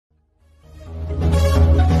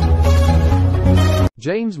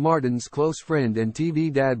James Martin's close friend and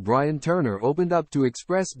TV dad Brian Turner opened up to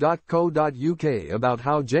Express.co.uk about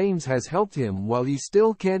how James has helped him while he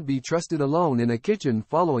still can't be trusted alone in a kitchen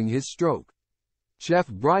following his stroke. Chef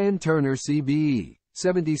Brian Turner CBE,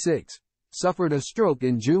 76, suffered a stroke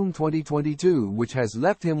in June 2022 which has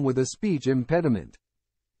left him with a speech impediment.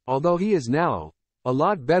 Although he is now a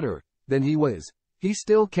lot better than he was, he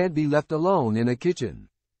still can't be left alone in a kitchen.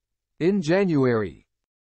 In January,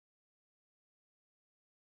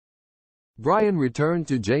 Brian returned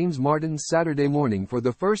to James Martin's Saturday morning for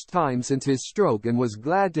the first time since his stroke and was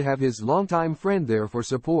glad to have his longtime friend there for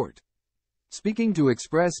support. Speaking to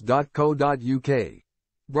Express.co.uk,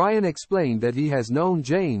 Brian explained that he has known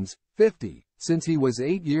James, 50, since he was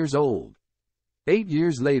 8 years old. 8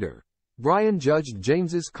 years later, Brian judged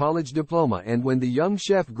James's college diploma, and when the young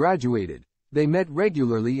chef graduated, they met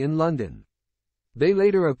regularly in London. They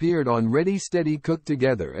later appeared on Ready Steady Cook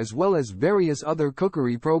together as well as various other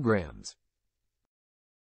cookery programs.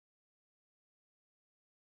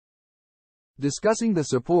 Discussing the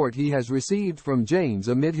support he has received from James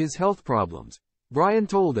amid his health problems, Brian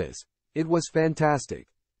told us, "It was fantastic.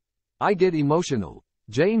 I get emotional.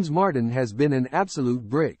 James Martin has been an absolute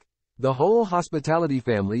brick. The whole hospitality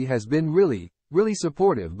family has been really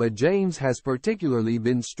supportive, but James has particularly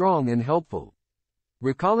been strong and helpful."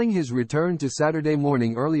 Recalling his return to Saturday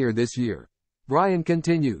morning earlier this year, Brian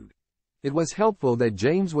continued, "It was helpful that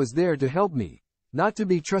James was there to help me, not to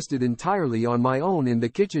be trusted entirely on my own in the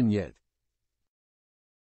kitchen yet.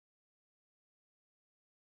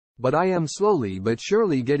 But I am slowly but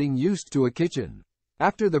surely getting used to a kitchen."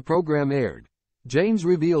 After the program aired, James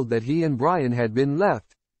revealed that he and Brian had been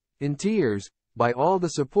left in tears by all the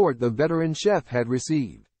support the veteran chef had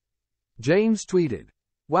received. James tweeted,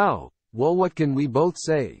 "Wow, well, what can we both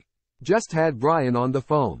say? Just had Brian on the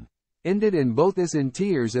phone. Ended in both us in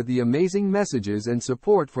tears at the amazing messages and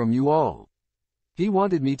support from you all. He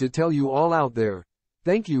wanted me to tell you all out there,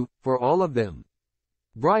 thank you for all of them."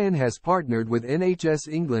 Brian has partnered with NHS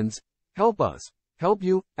England's Help Us, Help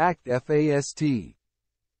You, ACT FAST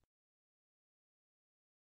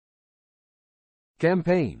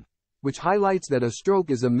campaign, which highlights that a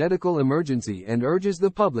stroke is a medical emergency and urges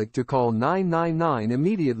the public to call 999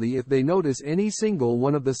 immediately if they notice any single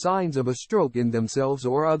one of the signs of a stroke in themselves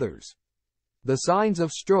or others. The signs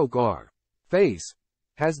of stroke are: face.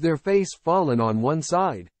 Has their face fallen on one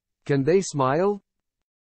side? Can they smile?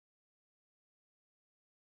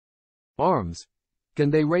 Arms.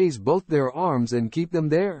 Can they raise both their arms and keep them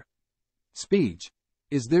there? Speech.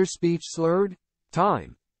 Is their speech slurred?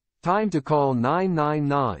 Time. Time to call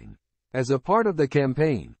 999. As a part of the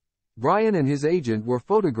campaign, Brian and his agent were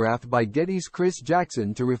photographed by Getty's Chris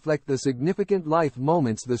Jackson to reflect the significant life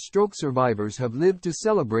moments the stroke survivors have lived to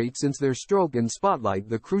celebrate since their stroke and spotlight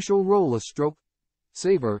the crucial role a stroke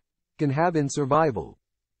saver can have in survival.